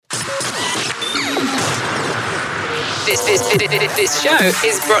This show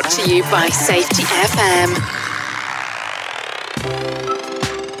is brought to you by Safety FM.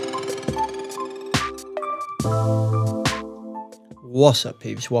 What's up,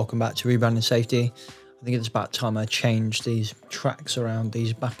 peeps? Welcome back to Rebranding Safety. I think it's about time I changed these tracks around,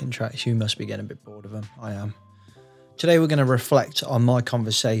 these backing tracks. You must be getting a bit bored of them. I am. Today we're going to reflect on my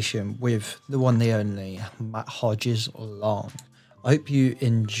conversation with the one, the only, Matt Hodges Long. I hope you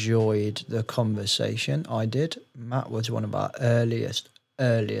enjoyed the conversation. I did. Matt was one of our earliest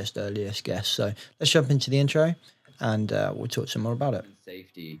guests. So let's jump into the intro and we'll talk some more about it.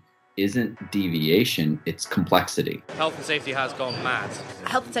 Safety isn't deviation, it's complexity. Health and safety has gone mad.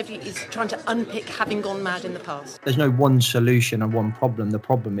 Health and safety is trying to unpick having gone mad in the past. There's no one solution and one problem. The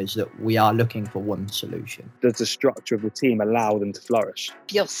problem is that we are looking for one solution. Does the structure of the team allow them to flourish?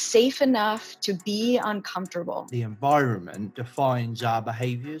 Feel safe enough to be uncomfortable. The environment defines our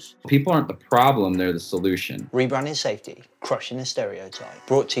behaviours. People aren't the problem, they're the solution. Rebranding Safety, crushing the stereotype.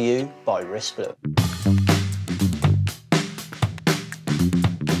 Brought to you by Risk Blue.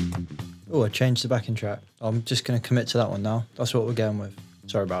 Oh, I changed the backing track. I'm just going to commit to that one now. That's what we're going with.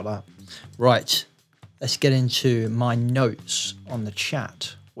 Sorry about that. Right, let's get into my notes on the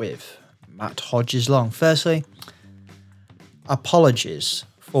chat with Matt Hodges Long. Firstly, apologies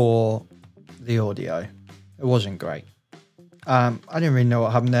for the audio. It wasn't great. I didn't really know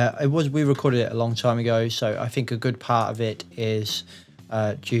what happened there. We recorded it a long time ago, so I think a good part of it is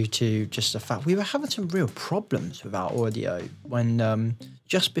due to just the fact we were having some real problems with our audio when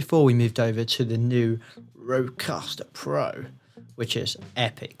just before we moved over to the new Rodecaster Pro, which is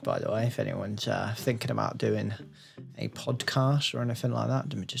epic, by the way, if anyone's thinking about doing a podcast or anything like that.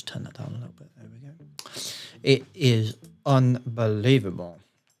 Let me just turn that down a little bit. There we go. It is unbelievable.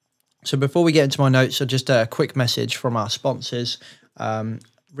 So before we get into my notes, just a quick message from our sponsors.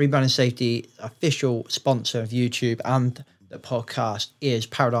 Rebranding Safety, official sponsor of YouTube and the podcast, is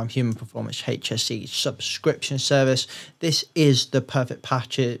Paradigm Human Performance HSE subscription service. This is the perfect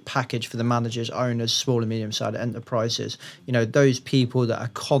package for the managers, owners, small and medium-sized enterprises. You know, those people that are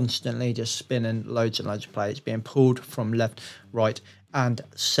constantly just spinning loads and loads of plates, being pulled from left, right, and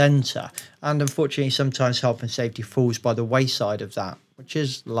centre. And unfortunately, sometimes health and safety falls by the wayside of that, which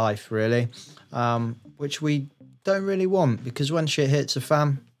is life, really, which we don't really want, because when shit hits the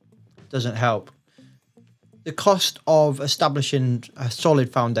fan, it doesn't help. The cost of establishing a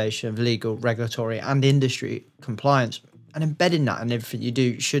solid foundation of legal, regulatory and industry compliance and embedding that in everything you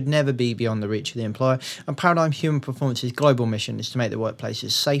do should never be beyond the reach of the employer. And Paradigm Human Performance's global mission is to make the workplaces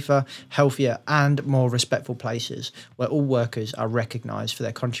safer, healthier and more respectful places where all workers are recognised for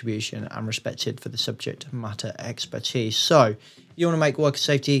their contribution and respected for the subject matter expertise. So you want to make worker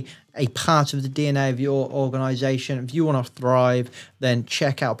safety a part of the DNA of your organisation. If you want to thrive, then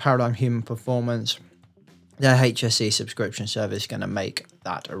check out Paradigm Human Performance. Their HSE subscription service is going to make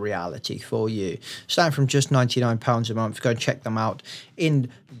that a reality for you. Starting from just £99 a month, go and check them out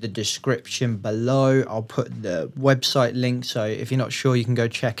in the description below. I'll put the website link, so if you're not sure, you can go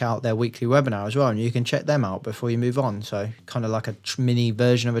check out their weekly webinar as well, and you can check them out before you move on. So kind of like a mini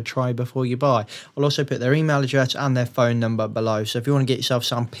version of a try before you buy. I'll also put their email address and their phone number below. So if you want to get yourself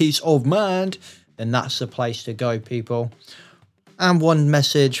some peace of mind, then that's the place to go, people. And one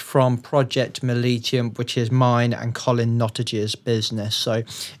message from Project Millennium, which is mine and Colin Nottage's business. So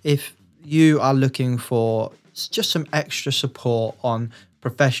if you are looking for just some extra support on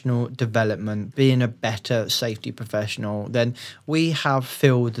professional development, being a better safety professional, then we have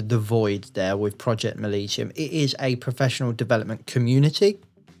filled the void there with Project Millennium. It is a professional development community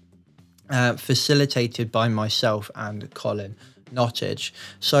facilitated by myself and Colin Nottage.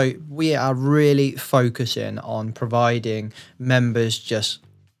 So we are really focusing on providing members just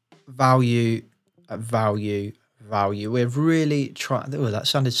value. We're really trying. Oh, that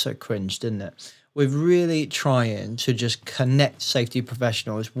sounded so cringe, didn't it? We're really trying to just connect safety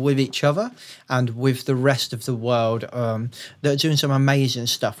professionals with each other and with the rest of the world that are doing some amazing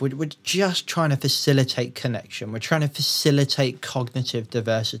stuff. We're just trying to facilitate connection. We're trying to facilitate cognitive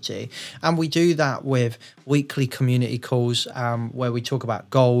diversity. And we do that with weekly community calls where we talk about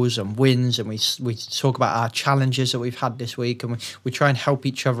goals and wins, and we talk about our challenges that we've had this week, and we try and help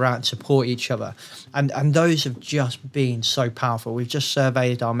each other out and support each other. And those have just been so powerful. We've just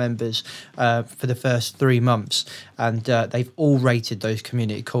surveyed our members for the first 3 months, and they've all rated those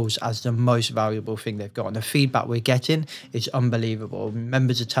community calls as the most valuable thing they've got. And the feedback we're getting is unbelievable.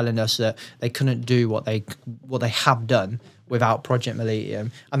 Members are telling us that they couldn't do what they have done without Project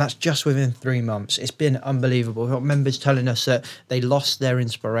Millennium, and that's just within 3 months. It's been unbelievable. We've got members telling us that they lost their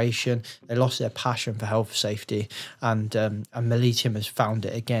inspiration, they lost their passion for health safety, and Millennium has found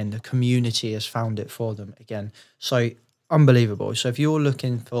it again. The community has found it for them again. So unbelievable. So if you're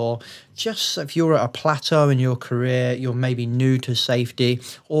looking for, just if you're at a plateau in your career, you're maybe new to safety,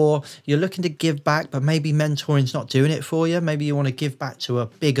 or you're looking to give back, but maybe mentoring's not doing it for you. Maybe you want to give back to a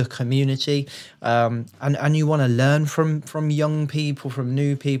bigger community, and you want to learn from young people, from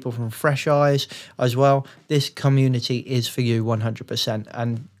new people, from fresh eyes as well. This community is for you 100%.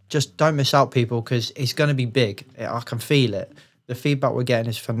 And just don't miss out, people, because it's going to be big. I can feel it. The feedback we're getting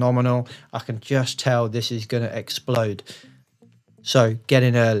is phenomenal. I can just tell this is going to explode. So get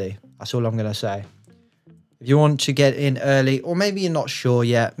in early. That's all I'm going to say. If you want to get in early, or maybe you're not sure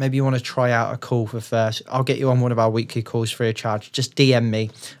yet, maybe you want to try out a call for first, I'll get you on one of our weekly calls free of charge. Just DM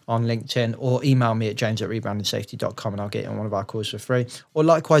me on LinkedIn or email me at james@rebrandingsafety.com and I'll get you on one of our calls for free. Or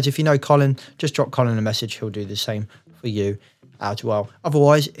likewise, if you know Colin, just drop Colin a message. He'll do the same for you as well.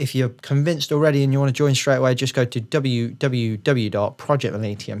 Otherwise, if you're convinced already and you want to join straight away, just go to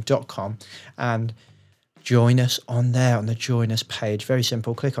www.projectmillennium.com and join us on there, on the join us page. Very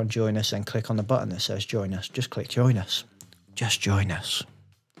simple. Click on join us and click on the button that says join us. Just click join us. Just join us.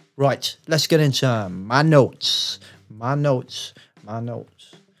 Right, let's get into my notes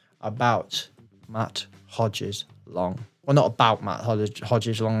about Matt Hodges Long. Well, not about Matt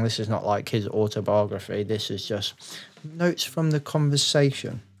Hodges Long. This is not like his autobiography. This is just notes from the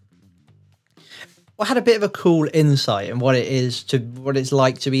conversation. I had a bit of a cool insight in what it's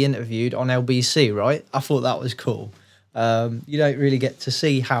like to be interviewed on LBC, right? I thought that was cool. You don't really get to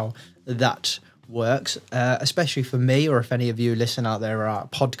see how that works, especially for me, or if any of you listen out there are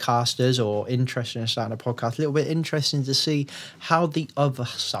podcasters or interested in starting a podcast. A little bit interesting to see how the other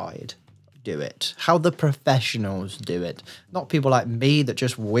side do it, how the professionals do it. Not people like me that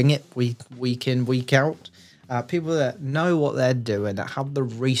just wing it week in, week out. People that know what they're doing, that have the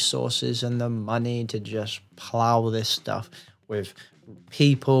resources and the money to just plow this stuff with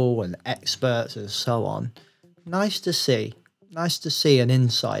people and experts and so on. Nice to see an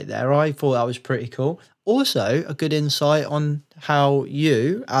insight there. I thought that was pretty cool. Also, a good insight on how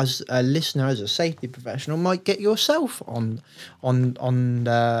you, as a listener, as a safety professional, might get yourself on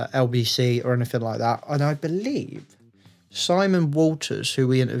LBC or anything like that. And I believe Simon Walters, who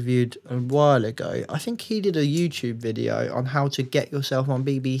we interviewed a while ago, I think he did a YouTube video on how to get yourself on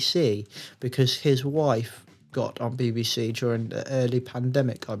BBC because his wife got on BBC during the early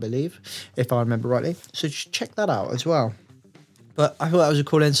pandemic, I believe, if I remember rightly. So just check that out as well. But I thought that was a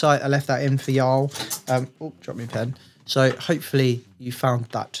cool insight. I left that in for y'all. Drop me a pen. So hopefully you found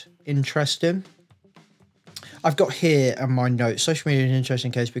that interesting. I've got here in my notes, social media is an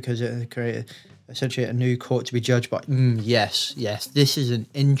interesting case because it created essentially a new court to be judged by. Yes, this is an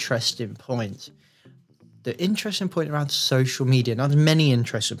interesting point. The interesting point around social media, not many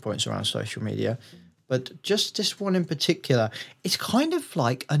interesting points around social media, but just this one in particular, it's kind of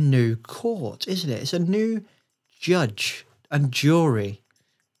like a new court, isn't it? It's a new judge and jury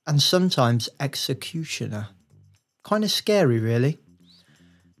and sometimes executioner. Kind of scary, really.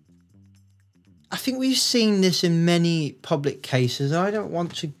 I think we've seen this in many public cases. I don't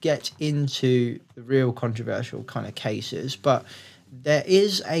want to get into the real controversial kind of cases, but there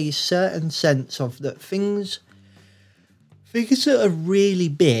is a certain sense of that things that are really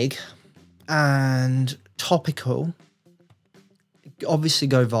big and topical obviously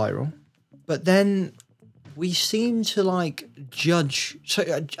go viral, but then we seem to like judge.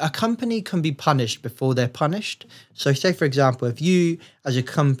 So a company can be punished before they're punished. So say, for example, if you as a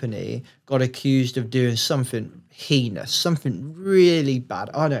company got accused of doing something heinous, something really bad,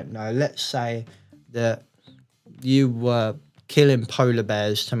 I don't know, let's say that you were killing polar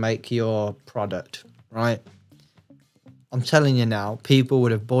bears to make your product, right? I'm telling you now, people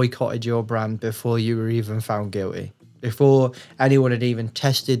would have boycotted your brand before you were even found guilty. Before anyone had even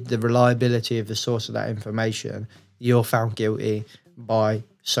tested the reliability of the source of that information, you're found guilty by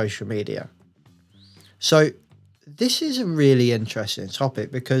social media. So this is a really interesting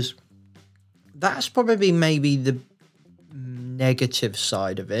topic because that's probably maybe the negative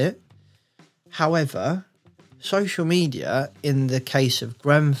side of it. However, social media, in the case of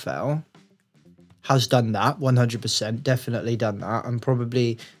Grenfell, has done that 100%, definitely done that, and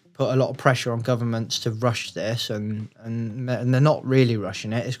probably put a lot of pressure on governments to rush this, and they're not really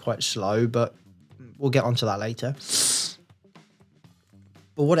rushing it. It's quite slow, but we'll get onto that later.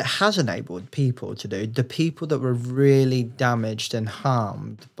 But But what it has enabled people to do, the people that were really damaged and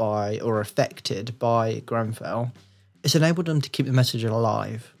harmed by or affected by Grenfell, it's enabled them to keep the message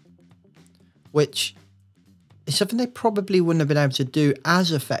alive, which is something they probably wouldn't have been able to do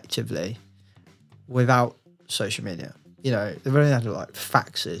as effectively without social media. You know, they've only had like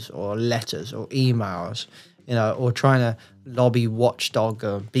faxes or letters or emails, you know, or trying to lobby Watchdog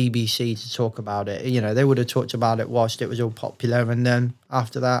or BBC to talk about it. You know, they would have talked about it whilst it was all popular, and then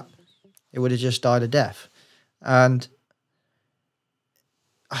after that, it would have just died a death. And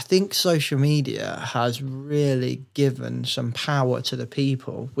I think social media has really given some power to the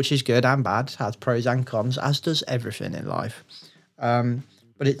people, which is good and bad, has pros and cons, as does everything in life.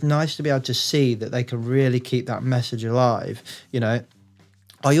 But it's nice to be able to see that they can really keep that message alive. You know,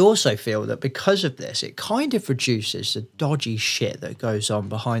 I also feel that because of this, it kind of reduces the dodgy shit that goes on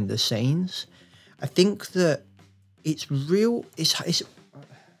behind the scenes. I think that it's real. It's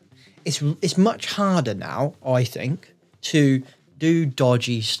much harder now, I think, to do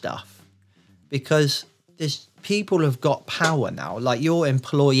dodgy stuff because there's people have got power now. Like your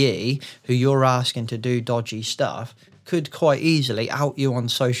employee who you're asking to do dodgy stuff could quite easily out you on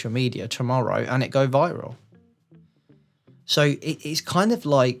social media tomorrow and it go viral. So it's kind of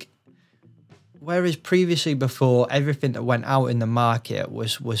like, whereas previously before everything that went out in the market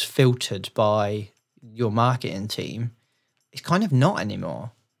was filtered by your marketing team, it's kind of not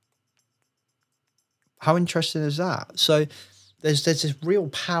anymore. How interesting is that? So there's this real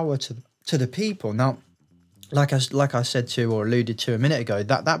power to the people. Now, like I said to or alluded to a minute ago,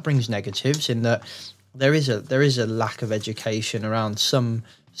 that brings negatives in that there is a lack of education around some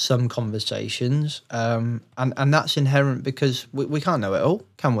conversations, and that's inherent because we can't know it all,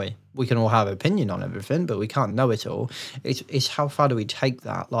 can we? We can all have opinion on everything, but we can't know it all. It's how far do we take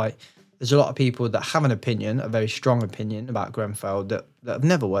that? Like, there's a lot of people that have an opinion, a very strong opinion about Grenfell that have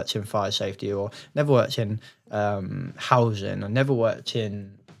never worked in fire safety or never worked in housing or never worked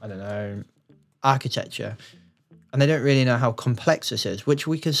in, I don't know, architecture. And they don't really know how complex this is, which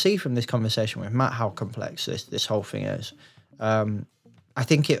we can see from this conversation with Matt, how complex this whole thing is. I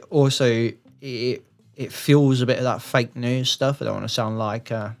think it also, it fuels a bit of that fake news stuff. I don't want to sound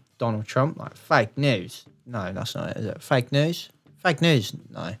like Donald Trump, like fake news. No, that's not it, is it? Fake news? Fake news?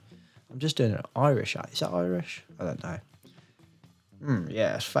 No. I'm just doing an Irish. Is that Irish? I don't know.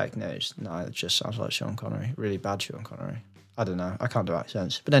 Yeah, it's fake news. No, it just sounds like Sean Connery. Really bad Sean Connery. I don't know. I can't do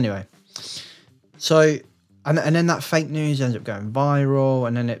accents. But anyway. So, and then that fake news ends up going viral,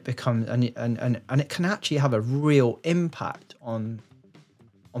 and then it becomes, and it can actually have a real impact on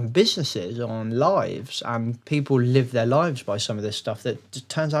businesses, on lives, and people live their lives by some of this stuff that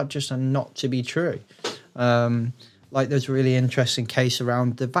turns out just not to be true. Like there's a really interesting case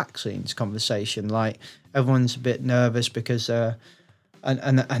around the vaccines conversation. Like everyone's a bit nervous because, and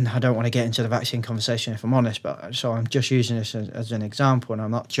I don't want to get into the vaccine conversation if I'm honest, but so I'm just using this as an example, and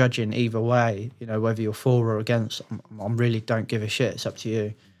I'm not judging either way. You know, whether you're for or against, I really don't give a shit. It's up to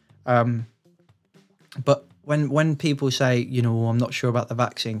you. But when people say, you know, I'm not sure about the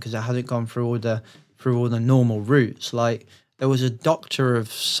vaccine because it hasn't gone through all the normal routes. Like there was a doctor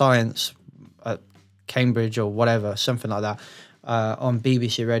of science at Cambridge or whatever, something like that, on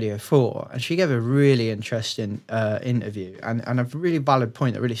BBC Radio 4, and she gave a really interesting interview, and a really valid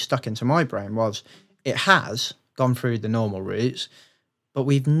point that really stuck into my brain was it has gone through the normal routes, but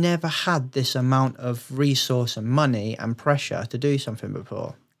we've never had this amount of resource and money and pressure to do something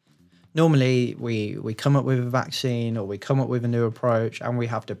before. Normally, we come up with a vaccine or we come up with a new approach and we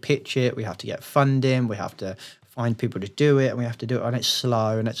have to pitch it, we have to get funding, we have to find people to do it, and we have to do it, and it's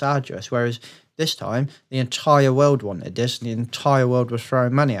slow and it's arduous. Whereas this time, the entire world wanted this, and the entire world was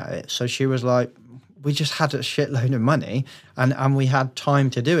throwing money at it. So she was like, we just had a shitload of money, and we had time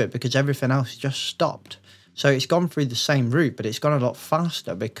to do it because everything else just stopped. So it's gone through the same route, but it's gone a lot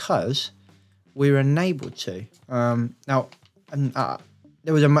faster because we were enabled to.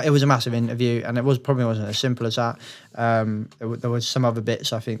 It was a massive interview, and it probably wasn't as simple as that. There was some other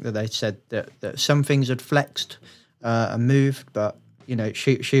bits, I think, that they said that some things had flexed and moved, but you know,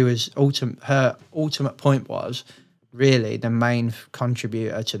 she was her ultimate point was really the main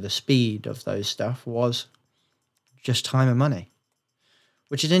contributor to the speed of those stuff was just time and money,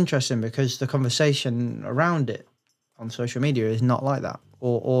 which is interesting because the conversation around it on social media is not like that,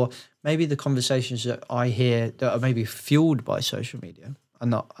 or maybe the conversations that I hear that are maybe fueled by social media are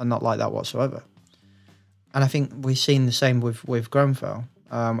not like that whatsoever. And I think we've seen the same with Grenfell,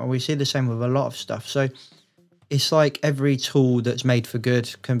 and we see the same with a lot of stuff. So it's like every tool that's made for good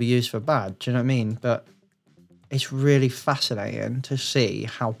can be used for bad. Do you know what I mean? But it's really fascinating to see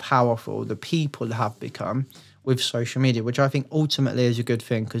how powerful the people have become with social media, which I think ultimately is a good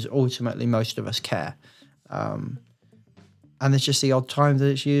thing because ultimately most of us care. And there's just the odd time that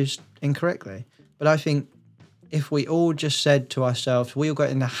it's used incorrectly. But I think if we all just said to ourselves, we all got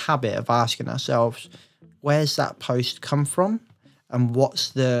in the habit of asking ourselves, where's that post come from? And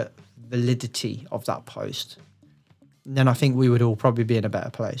what's the validity of that post? Then I think we would all probably be in a better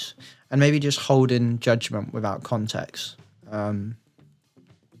place. And maybe just holding judgment without context. That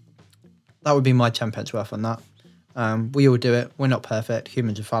would be my 10 pence worth on that. We all do it. We're not perfect.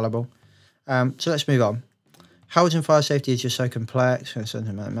 Humans are fallible. So let's move on. Housing fire safety is just so complex.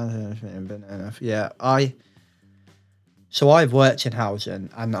 Yeah, I've worked in housing,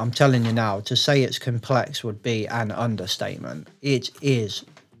 and I'm telling you now, to say it's complex would be an understatement. It is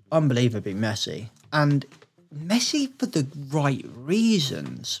unbelievably messy, and messy for the right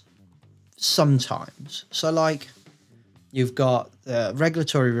reasons sometimes. So, like, you've got the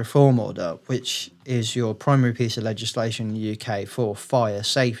Regulatory Reform Order, which is your primary piece of legislation in the UK for fire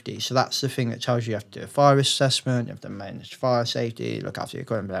safety. So that's the thing that tells you have to do a fire assessment, you have to manage fire safety, look after your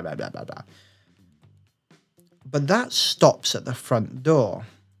equipment, blah, blah, blah, blah, blah. But that stops at the front door.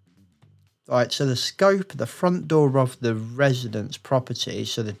 Right, so the scope, the front door of the residence property,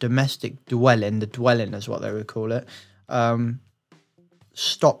 so the domestic dwelling, the dwelling is what they would call it,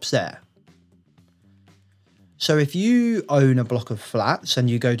 stops there. So if you own a block of flats and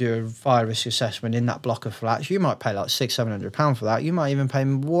you go do a fire risk assessment in that block of flats, you might pay like £600-700 for that. You might even pay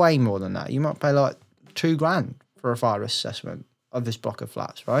way more than that. You might pay like £2,000 for a fire risk assessment of this block of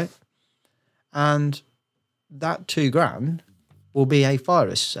flats, right? And that £2,000 will be a fire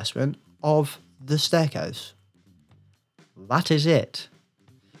risk assessment of the staircase. That is it.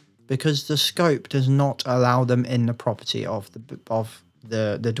 Because the scope does not allow them in the property of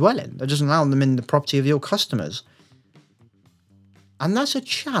the dwelling. That doesn't allow them in the property of your customers. And that's a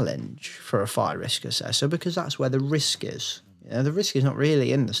challenge for a fire risk assessor because that's where the risk is. You know, the risk is not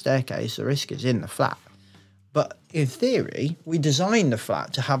really in the staircase, the risk is in the flat. But in theory, we designed the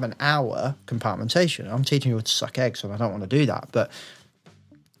flat to have an hour compartmentation. I'm teaching you how to suck eggs, and I don't want to do that, but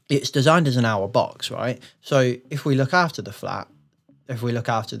it's designed as an hour box, right? So if we look after the flat, if we look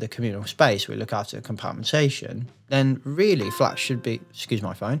after the communal space, we look after the compartmentation, then really flats should be, excuse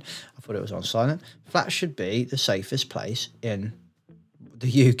my phone, I thought it was on silent, flats should be the safest place in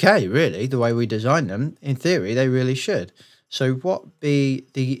the UK, really, the way we design them. In theory, they really should. So what be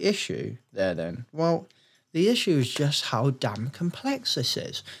the issue there then? Well, the issue is just how damn complex this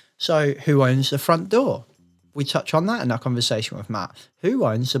is. So who owns the front door? We touch on that in our conversation with Matt. Who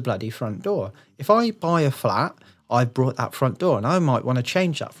owns the bloody front door? If I buy a flat, I've brought that front door and I might want to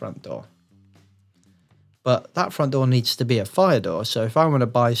change that front door. But that front door needs to be a fire door. So if I want to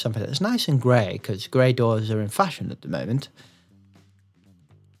buy something that's nice and grey, because grey doors are in fashion at the moment,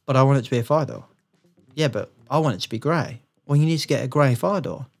 but I want it to be a fire door. Yeah, but I want it to be grey. Well, you need to get a grey fire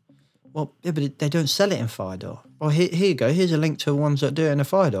door. Well, yeah, but they don't sell it in fire door. Well, here you go. Here's a link to ones that do it in a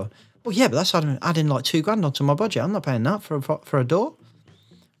fire door. Well, yeah, but that's adding like £2,000 onto my budget. I'm not paying that for a door.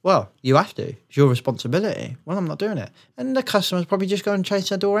 Well, you have to. It's your responsibility. Well, I'm not doing it. And the customer's probably just going to chase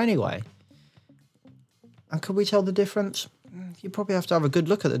their door anyway. And could we tell the difference? You probably have to have a good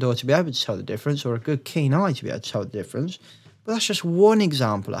look at the door to be able to tell the difference, or a good keen eye to be able to tell the difference. But that's just one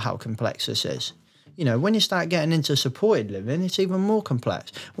example of how complex this is. You know, when you start getting into supported living, it's even more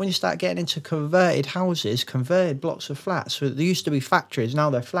complex. When you start getting into converted houses, converted blocks of flats, so there used to be factories, now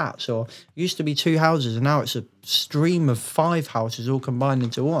they're flats, or used to be 2 houses, and now it's a stream of 5 houses all combined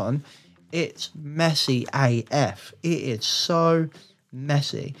into one. It's messy AF. It is so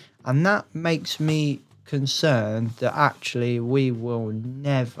messy. And that makes me concerned that actually we will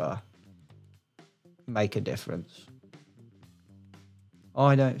never make a difference.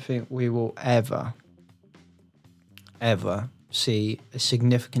 I don't think we will ever see a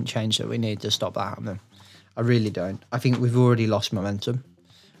significant change that we need to stop that happening. I really don't. I think we've already lost momentum.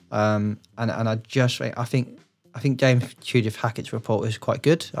 And I think Dame Judith Hackett's report was quite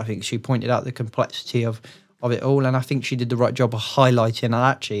good. I think she pointed out the complexity of it all, and I think she did the right job of highlighting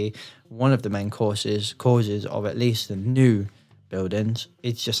that actually one of the main causes of at least the new buildings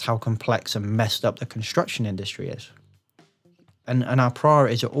is just how complex and messed up the construction industry is. And our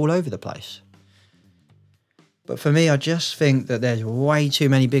priorities are all over the place. But for me, I just think that there's way too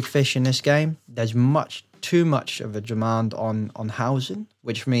many big fish in this game. There's too much of a demand on housing,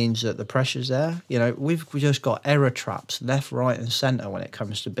 which means that the pressure's there. You know, we've just got error traps left, right and centre when it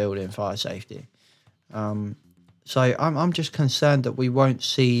comes to building fire safety. So I'm just concerned that we won't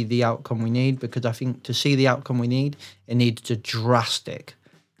see the outcome we need, because I think to see the outcome we need, it needs a drastic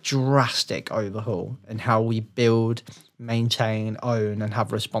drastic overhaul in how we build, maintain, own, and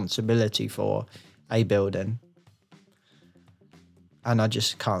have responsibility for a building. And I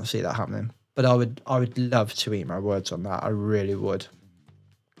just can't see that happening. But I would love to eat my words on that. I really would.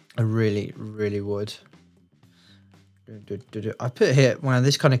 I really, really would. I put here, well,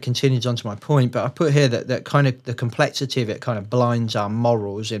 this kind of continues on to my point, but I put here that kind of the complexity of it kind of blinds our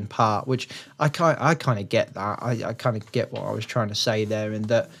morals in part, which I kind of get that. I kind of get what I was trying to say there, in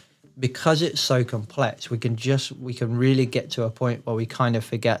that because it's so complex, we can really get to a point where we kind of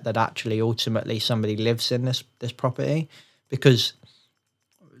forget that actually ultimately somebody lives in this property, because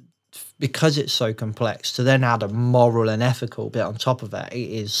it's so complex. To then add a moral and ethical bit on top of it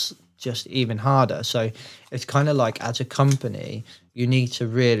is just even harder. So it's kind of like, as a company, you need to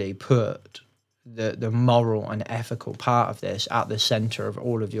really put the moral and ethical part of this at the center of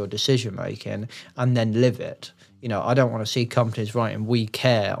all of your decision making, and then live it. You know, I don't want to see companies writing "we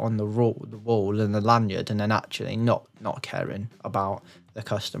care" on the wall and the lanyard, and then actually not caring about the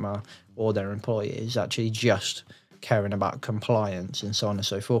customer or their employees, actually just caring about compliance and so on and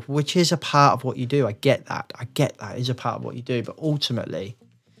so forth, which is a part of what you do. I get that is a part of what you do, but ultimately,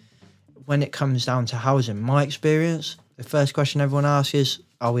 when it comes down to housing, my experience, the first question everyone asks is,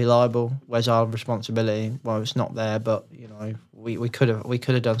 are we liable? Where's our responsibility? Well, it's not there, but you know, we could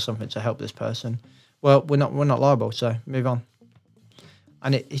have done something to help this person. Well, we're not liable, so move on.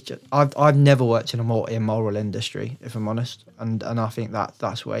 And it's just, I've never worked in a more immoral industry, if I'm honest, and I think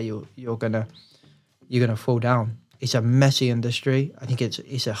that's where you're gonna fall down. It's a messy industry. I think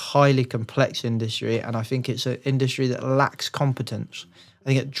it's a highly complex industry, and I think it's an industry that lacks competence. I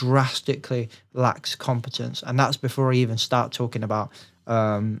think it drastically lacks competence, and that's before I even start talking about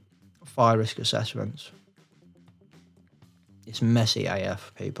fire risk assessments. It's messy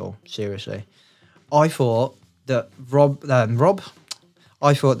AF, people. Seriously, I thought that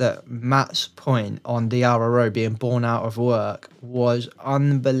I thought that Matt's point on the RRO being born out of work was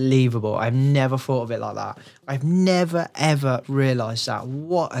unbelievable. I've never thought of it like that. I've never, ever realised that.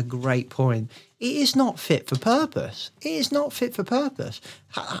 What a great point. It is not fit for purpose. It is not fit for purpose.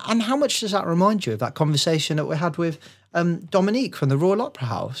 And how much does that remind you of that conversation that we had with Dominique from the Royal Opera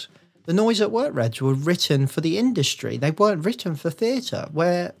House? The noise at work regs were written for the industry. They weren't written for theatre,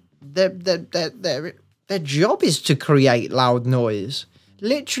 where their job is to create loud noise.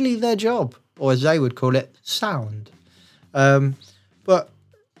 Literally their job, or as they would call it, sound. But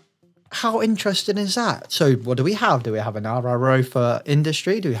how interesting is that? So what do we have? Do we have an RRO for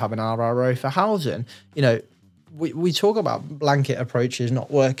industry? Do we have an RRO for housing? You know, we talk about blanket approaches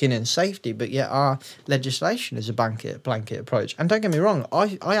not working in safety, but yet our legislation is a blanket approach. And don't get me wrong,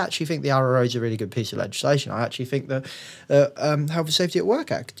 I actually think the RRO is a really good piece of legislation. I actually think the Health and Safety at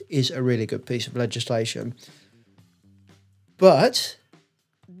Work Act is a really good piece of legislation. But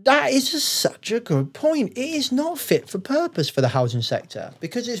that is such a good point. It is not fit for purpose for the housing sector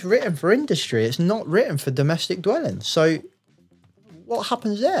because it's written for industry. It's not written for domestic dwellings. So what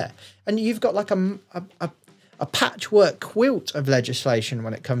happens there? And you've got like a patchwork quilt of legislation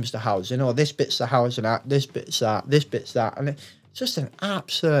when it comes to housing. Or this bit's the Housing Act, this bit's that, this bit's that. And it's just an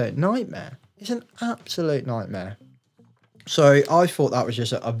absolute nightmare. It's an absolute nightmare. So I thought that was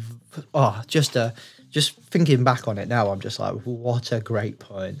just thinking back on it now, I'm just like, what a great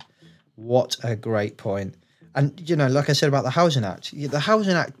point. What a great point. And, you know, like I said about the Housing Act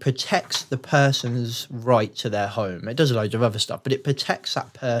protects the person's right to their home. It does loads of other stuff, but it protects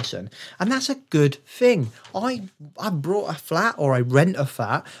that person. And that's a good thing. I bought a flat or I rent a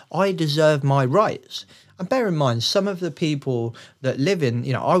flat. I deserve my rights. And bear in mind, some of the people that live in,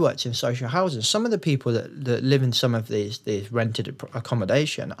 you know, I worked in social housing. Some of the people that live in some of these rented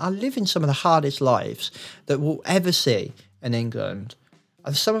accommodation are living some of the hardest lives that we'll ever see in England.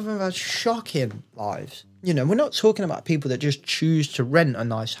 And some of them have shocking lives. You know, we're not talking about people that just choose to rent a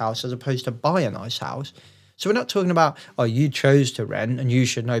nice house as opposed to buy a nice house. So we're not talking about, oh, you chose to rent and you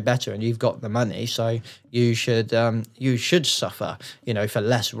should know better and you've got the money, so you should suffer, you know, for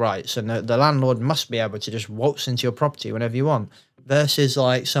less rights. And the landlord must be able to just waltz into your property whenever you want. Versus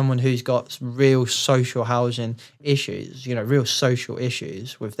like someone who's got real social housing issues, you know, real social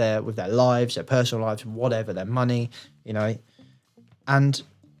issues with their lives, their personal lives, whatever, their money, you know, and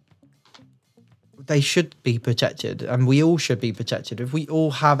they should be protected, and we all should be protected. If we all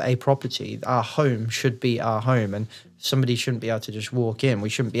have a property, our home should be our home, and somebody shouldn't be able to just walk in. We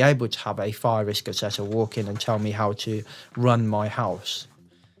shouldn't be able to have a fire risk assessor walk in and tell me how to run my house.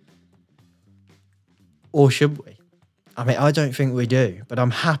 Or should we? I mean, I don't think we do, but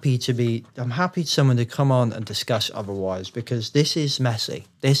I'm happy someone to come on and discuss otherwise, because this is messy.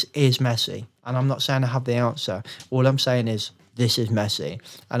 This is messy. And I'm not saying I have the answer. All I'm saying is this is messy.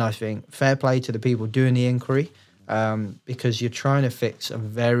 And I think fair play to the people doing the inquiry, because you're trying to fix a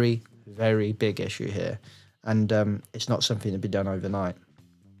very, very big issue here. And it's not something to be done overnight.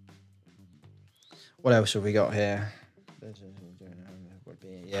 What else have we got here?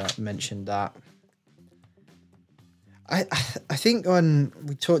 Yeah, I mentioned that. I think when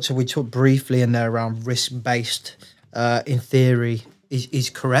we talked briefly in there around risk-based, in theory, is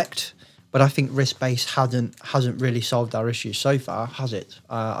correct. But I think risk-based hasn't really solved our issues so far, has it?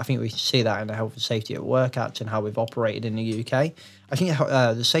 I think we see that in the Health and Safety at Work Act and how we've operated in the UK. I think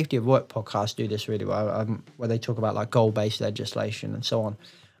the Safety of Work podcast do this really well, where they talk about like goal-based legislation and so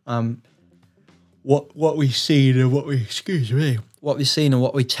on. What we've seen and what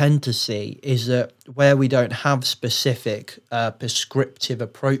we tend to see is that where we don't have specific prescriptive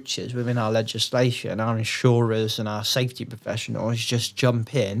approaches within our legislation, our insurers and our safety professionals just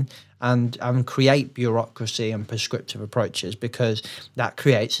jump in and create bureaucracy and prescriptive approaches, because that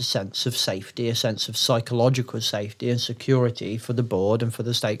creates a sense of safety, a sense of psychological safety and security for the board and for the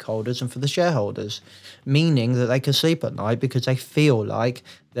stakeholders and for the shareholders, meaning that they can sleep at night because they feel like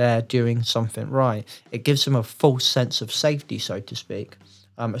they're doing something right. It gives them a false sense of safety, so to speak,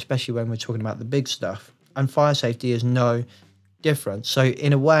 especially when we're talking about the big stuff. And fire safety is no different. So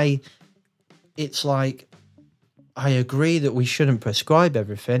in a way, it's like, I agree that we shouldn't prescribe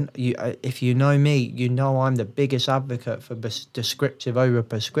everything. If you know me, you know I'm the biggest advocate for descriptive over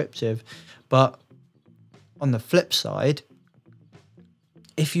prescriptive. But on the flip side,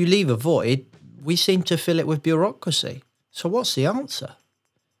 if you leave a void, we seem to fill it with bureaucracy. So what's the answer?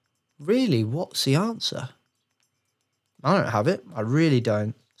 Really, what's the answer? I don't have it. I really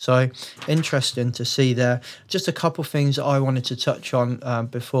don't. So interesting to see there. Just a couple things I wanted to touch on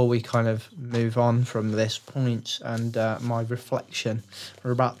before we kind of move on from this point and my reflection.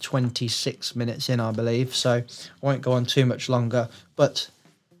 We're about 26 minutes in, I believe, so I won't go on too much longer. But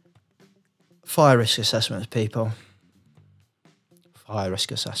fire risk assessments, people. Fire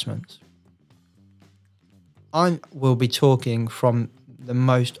risk assessments. I will be talking from the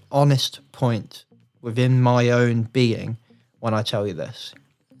most honest point within my own being when I tell you this.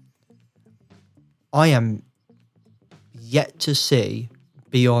 I am yet to see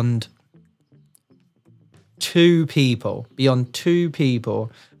beyond two people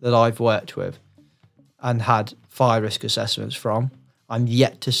that I've worked with and had fire risk assessments from. I'm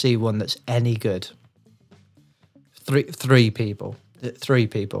yet to see one that's any good. Three people.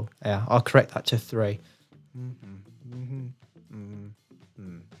 Yeah, I'll correct that to three.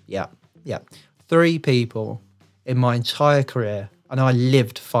 Yeah. 3 people in my entire career. I know I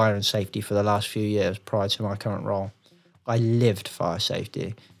lived fire and safety for the last few years prior to my current role. I lived fire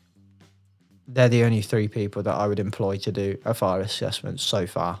safety. They're the only 3 people that I would employ to do a fire assessment so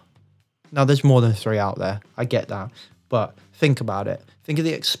far. Now, there's more than 3 out there. I get that. But think about it. Think of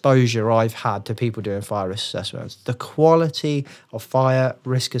the exposure I've had to people doing fire risk assessments. The quality of fire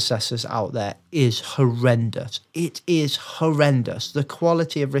risk assessors out there is horrendous. It is horrendous. The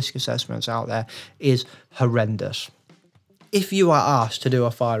quality of risk assessments out there is horrendous. If you are asked to do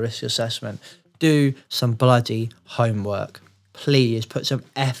a fire risk assessment, do some bloody homework. Please put some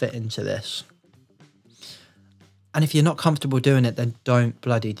effort into this. And if you're not comfortable doing it, then don't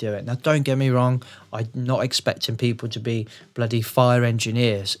bloody do it. Now, don't get me wrong. I'm not expecting people to be bloody fire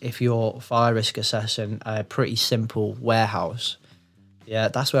engineers if you're fire risk assessing a pretty simple warehouse. Yeah,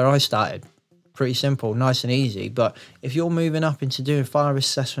 that's where I started. Pretty simple, nice and easy. But if you're moving up into doing fire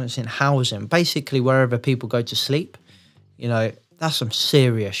risk assessments in housing, basically wherever people go to sleep, you know, that's some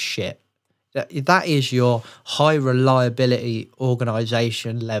serious shit. That is your high reliability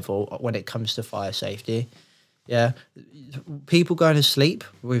organisation level when it comes to fire safety. Yeah, people going to sleep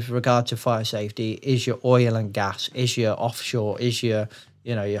with regard to fire safety is your oil and gas, is your offshore, is your,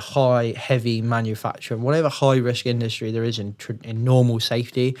 you know, your high, heavy manufacturing, whatever high risk industry there is in normal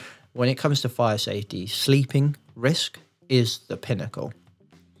safety. When it comes to fire safety, sleeping risk is the pinnacle.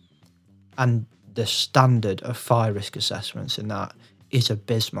 And the standard of fire risk assessments in that is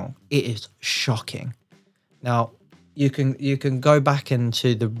abysmal. It is shocking. Now, you can go back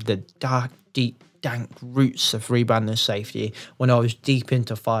into the dark, deep, dank roots of rebranding safety when I was deep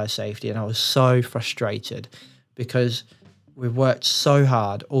into fire safety, and I was so frustrated because we worked so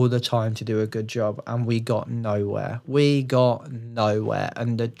hard all the time to do a good job and we got nowhere.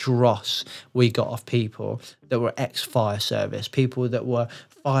 And the dross we got off people that were ex-fire service, people that were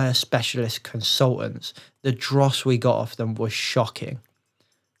fire specialist consultants, the dross we got off them was shocking.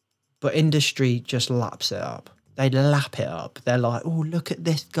 But industry just laps it up. They lap it up. They're like, oh, look at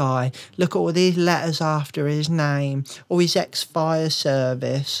this guy. Look at all these letters after his name. Or his ex-fire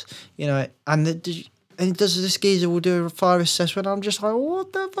service. You know, and and does this geezer will do a fire assessment. I'm just like,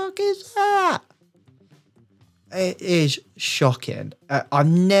 what the fuck is that? It is shocking. I've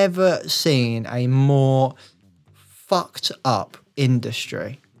never seen a more fucked up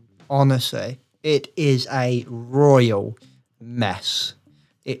industry. Honestly, it is a royal mess.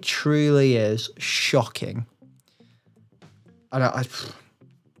 It truly is shocking. I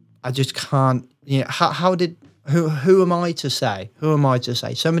just can't. You know, who am I to say? Who am I to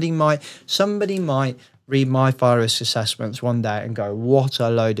say? Somebody might read my fire risk assessments one day and go, "What a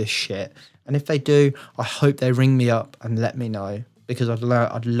load of shit." And if they do, I hope they ring me up and let me know, because I'd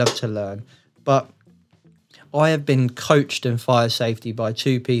love to learn. But I have been coached in fire safety by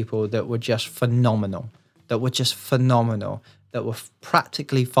two people that were just phenomenal. That were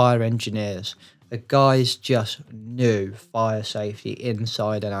practically fire engineers. The guys just knew fire safety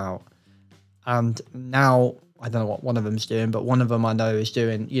inside and out. And now, I don't know what one of them's doing, but one of them I know is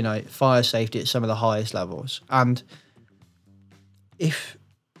doing, you know, fire safety at some of the highest levels. And if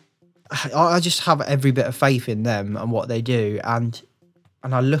I just have every bit of faith in them and what they do, and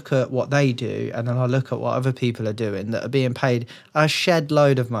I look at what they do, and then I look at what other people are doing that are being paid a shed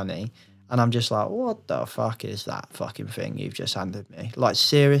load of money, and I'm just like, what the fuck is that fucking thing you've just handed me? Like,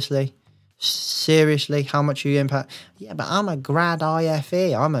 seriously, how much are you impact? Yeah, but I'm a grad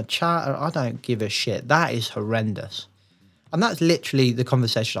IFE, I'm a charter, I don't give a shit. That is horrendous. And that's literally the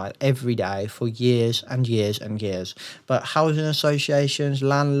conversation I had every day for years and years and years. But housing associations,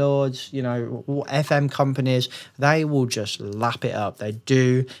 landlords, you know, FM companies, they will just lap it up. They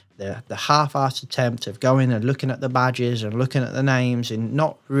do the half-assed attempt of going and looking at the badges and looking at the names and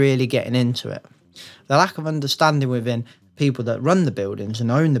not really getting into it. The lack of understanding within people that run the buildings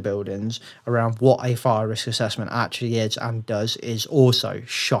and own the buildings around what a fire risk assessment actually is and does is also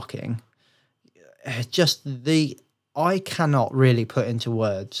shocking. I cannot really put into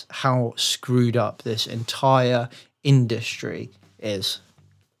words how screwed up this entire industry is.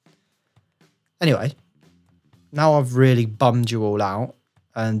 Anyway, now I've really bummed you all out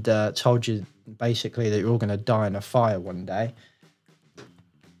and told you basically that you're all going to die in a fire one day.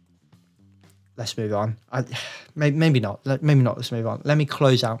 Let's move on. Maybe not. Let's move on. Let me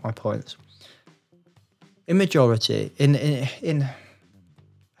close out my points. In majority,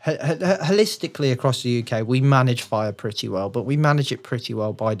 holistically across the UK, we manage fire pretty well, but we manage it pretty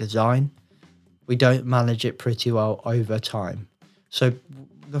well by design. We don't manage it pretty well over time. So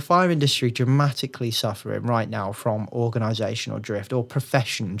the fire industry dramatically suffering right now from organisational drift, or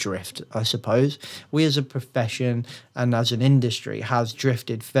profession drift, I suppose. We as a profession and as an industry has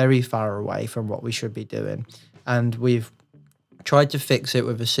drifted very far away from what we should be doing. And we've tried to fix it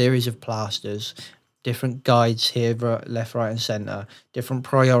with a series of plasters, different guides here, left, right and centre, different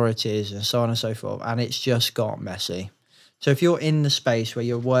priorities and so on and so forth. And it's just got messy. So if you're in the space where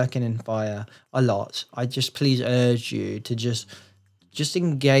you're working in fire a lot, I just please urge you to just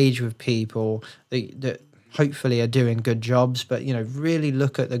engage with people that hopefully are doing good jobs, but, you know, really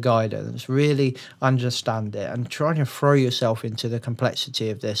look at the guidance, really understand it, and try to throw yourself into the complexity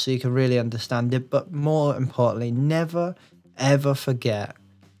of this so you can really understand it. But more importantly, never, ever forget,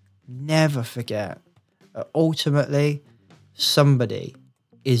 ultimately, somebody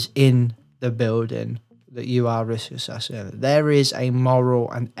is in the building that you are risk assessing. There is a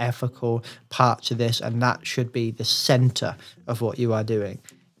moral and ethical part to this, and that should be the centre of what you are doing.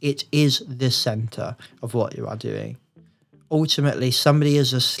 It is the centre of what you are doing. Ultimately, somebody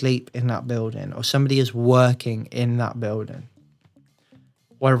is asleep in that building, or somebody is working in that building.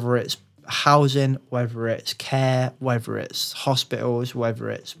 Whether it's housing, whether it's care, whether it's hospitals, whether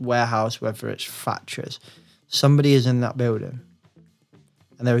it's warehouse, whether it's factories, somebody is in that building.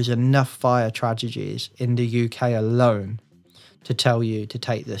 And there is enough fire tragedies in the UK alone to tell you to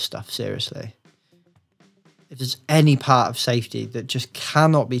take this stuff seriously. If there's any part of safety that just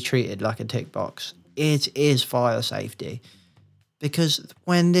cannot be treated like a tick box, it is fire safety. Because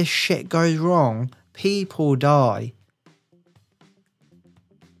when this shit goes wrong, people die.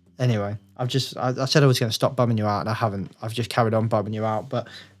 Anyway, I said I was going to stop bumming you out, and I haven't. I've just carried on bumming you out, but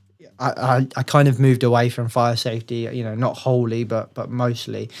I kind of moved away from fire safety, you know, not wholly, but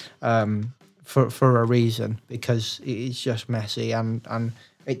mostly for a reason, because it's just messy, and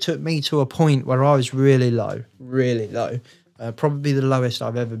it took me to a point where I was really low, probably the lowest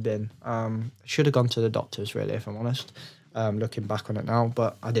I've ever been. Should have gone to the doctors, really, if I'm honest, looking back on it now,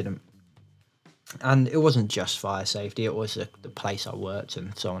 but I didn't. And it wasn't just fire safety, it was the place I worked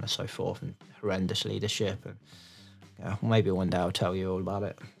and so on and so forth, and horrendous leadership. And maybe one day I'll tell you all about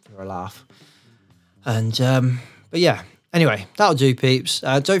it for a laugh. And but yeah, Anyway, that'll do, peeps.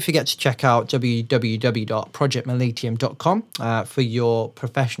 Don't forget to check out www.projectmillennium.com for your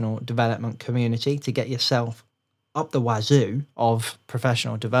professional development community to get yourself up the wazoo of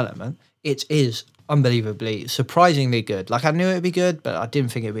professional development. It is unbelievably, surprisingly good. Like, I knew it'd be good, but I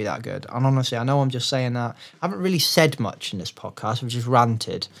didn't think it'd be that good. And honestly, I know I'm just saying that. I haven't really said much in this podcast. I've just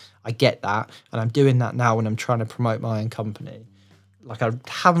ranted. I get that. And I'm doing that now when I'm trying to promote my own company. Like, I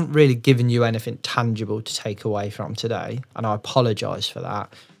haven't really given you anything tangible to take away from today, and I apologise for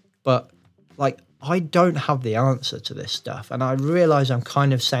that. But, like, I don't have the answer to this stuff, and I realise I'm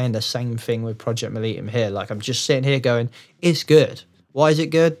kind of saying the same thing with Project Millennium here. Like, I'm just sitting here going, it's good. Why is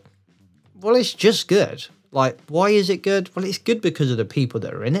it good? Well, it's just good. Like, why is it good? Well, it's good because of the people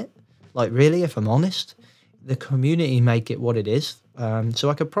that are in it. Like, really, if I'm honest, the community make it what it is. So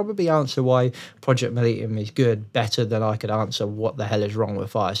I could probably answer why Project Millennium is good better than I could answer what the hell is wrong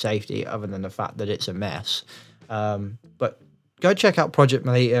with fire safety, other than the fact that it's a mess. But go check out Project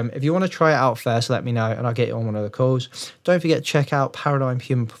Millennium. If you want to try it out first, let me know and I'll get you on one of the calls. Don't forget to check out Paradigm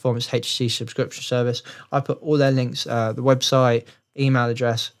Human Performance HC subscription service. I put all their links, the website, email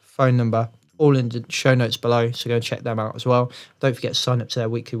address, phone number, all in the show notes below, so go check them out as well. Don't forget to sign up to their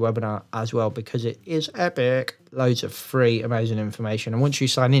weekly webinar as well, because it is epic. Loads of free, amazing information. And once you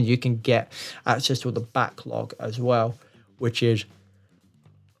sign in, you can get access to all the backlog as well, which is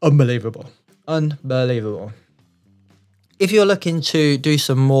unbelievable. Unbelievable. If you're looking to do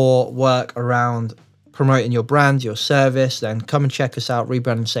some more work around promoting your brand, your service, then come and check us out,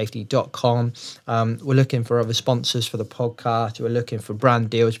 rebrandingsafety.com. We're looking for other sponsors for the podcast. We're looking for brand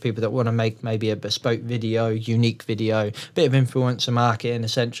deals, people that want to make maybe a bespoke video, unique video, bit of influencer marketing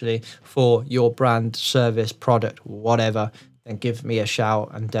essentially for your brand, service, product, whatever. Then give me a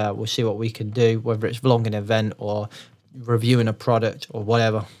shout and we'll see what we can do, whether it's vlogging an event or reviewing a product or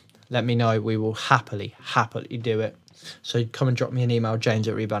whatever. Let me know. We will happily do it. So come and drop me an email,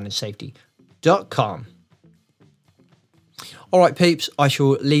 james@rebrandingsafety.com. All right, peeps, I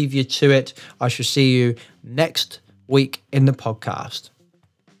shall leave you to it. I shall see you next week in the podcast.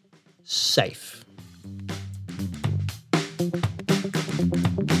 Safe.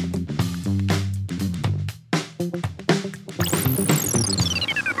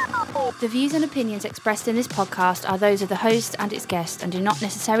 The views and opinions expressed in this podcast are those of the host and its guest and do not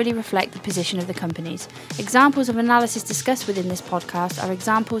necessarily reflect the position of the companies. Examples of analysis discussed within this podcast are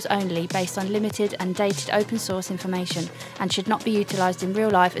examples only based on limited and dated open source information and should not be utilised in real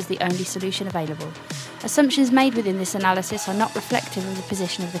life as the only solution available. Assumptions made within this analysis are not reflective of the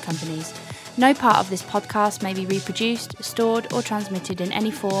position of the companies. No part of this podcast may be reproduced, stored or transmitted in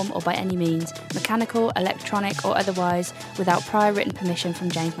any form or by any means, mechanical, electronic or otherwise, without prior written permission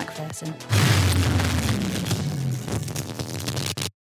from James McPherson.